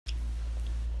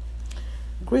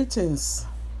Greetings.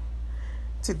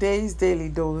 Today's daily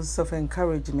dose of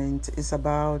encouragement is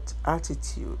about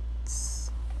attitudes.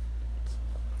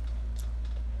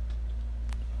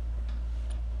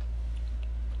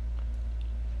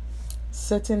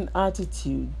 Certain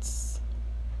attitudes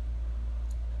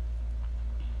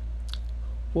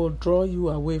will draw you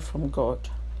away from God.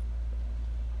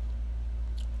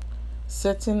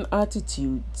 Certain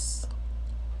attitudes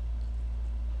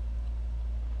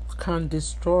can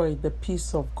destroy the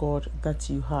peace of God that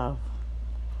you have.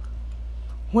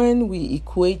 When we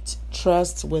equate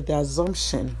trust with the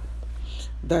assumption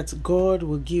that God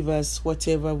will give us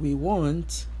whatever we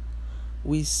want,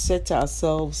 we set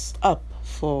ourselves up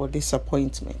for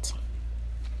disappointment.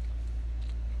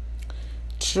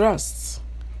 Trust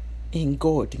in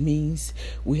God means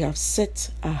we have set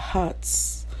our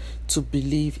hearts to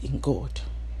believe in God.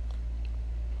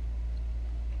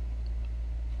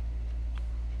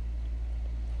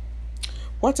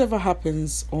 Whatever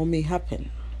happens or may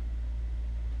happen,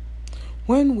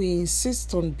 when we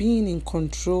insist on being in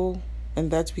control and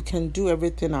that we can do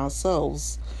everything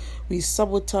ourselves, we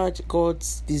sabotage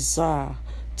God's desire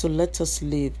to let us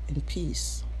live in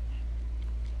peace.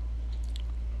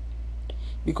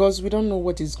 Because we don't know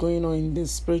what is going on in the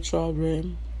spiritual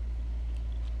realm.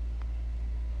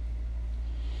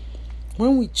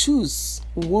 When we choose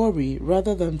worry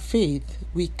rather than faith,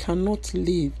 we cannot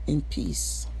live in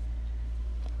peace.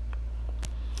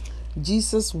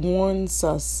 Jesus warns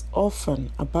us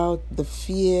often about the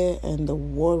fear and the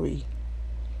worry.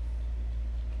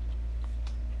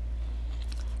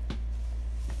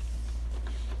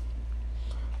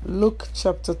 Luke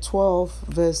chapter 12,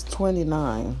 verse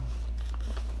 29.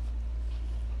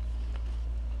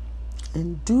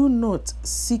 And do not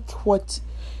seek what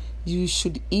you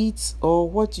should eat or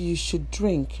what you should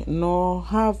drink, nor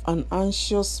have an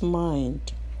anxious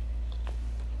mind.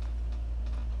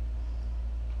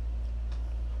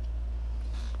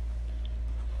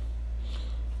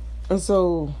 And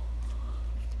so,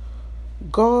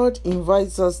 God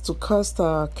invites us to cast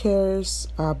our cares,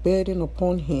 our burden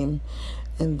upon Him,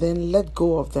 and then let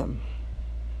go of them.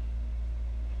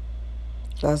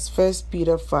 That's 1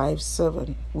 Peter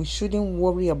 5:7. We shouldn't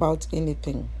worry about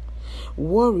anything.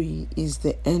 Worry is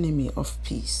the enemy of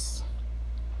peace.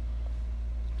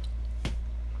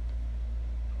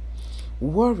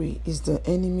 Worry is the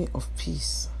enemy of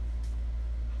peace.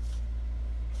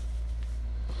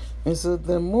 And so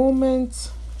the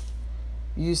moment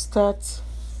you start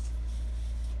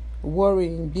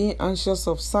worrying, being anxious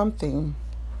of something,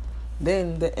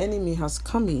 then the enemy has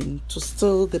come in to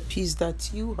steal the peace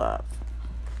that you have.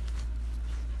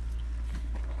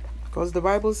 Because the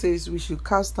Bible says we should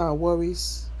cast our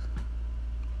worries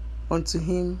onto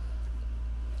Him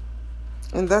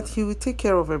and that He will take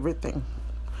care of everything.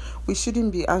 We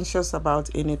shouldn't be anxious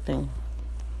about anything.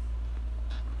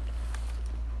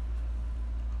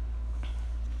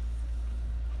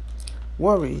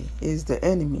 Worry is the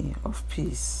enemy of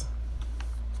peace.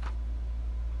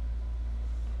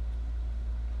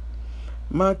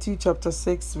 Matthew chapter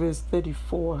 6 verse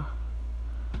 34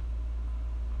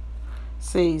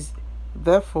 says,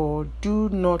 therefore do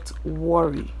not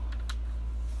worry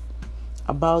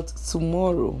about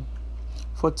tomorrow,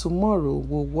 for tomorrow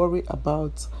will worry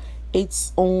about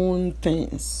its own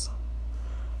things.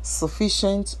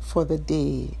 Sufficient for the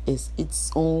day is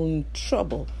its own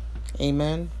trouble.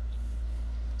 Amen.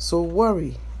 So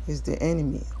worry is the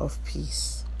enemy of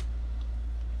peace.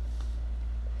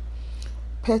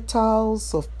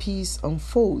 Petals of peace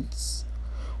unfolds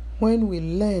when we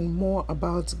learn more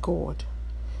about God.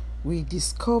 We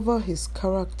discover His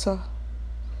character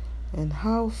and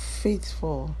how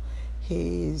faithful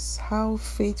He is.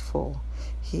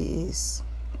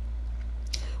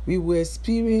 We will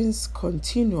experience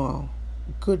continual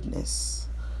goodness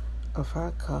of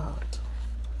our God.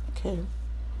 Okay.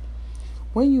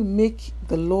 When you make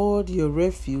the Lord your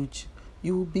refuge,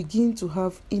 you will begin to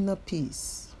have inner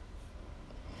peace.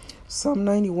 Psalm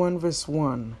 91 verse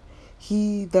 1.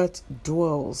 He that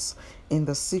dwells in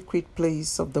the secret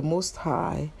place of the Most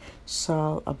High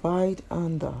shall abide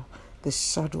under the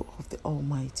shadow of the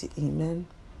Almighty. Amen.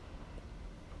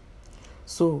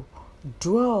 So,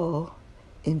 dwell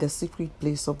in the secret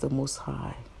place of the Most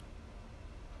High.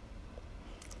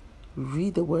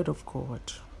 Read the Word of God.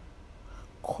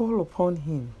 Call upon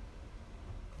Him.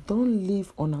 Don't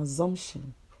live on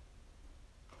assumption.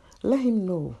 Let Him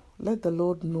know. Let the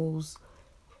Lord knows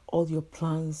all your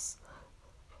plans,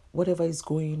 whatever is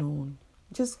going on.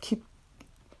 Just keep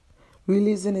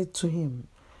releasing it to Him,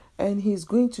 and He's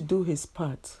going to do His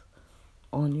part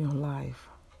on your life.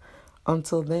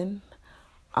 Until then,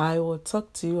 I will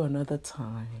talk to you another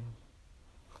time.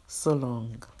 So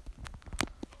long.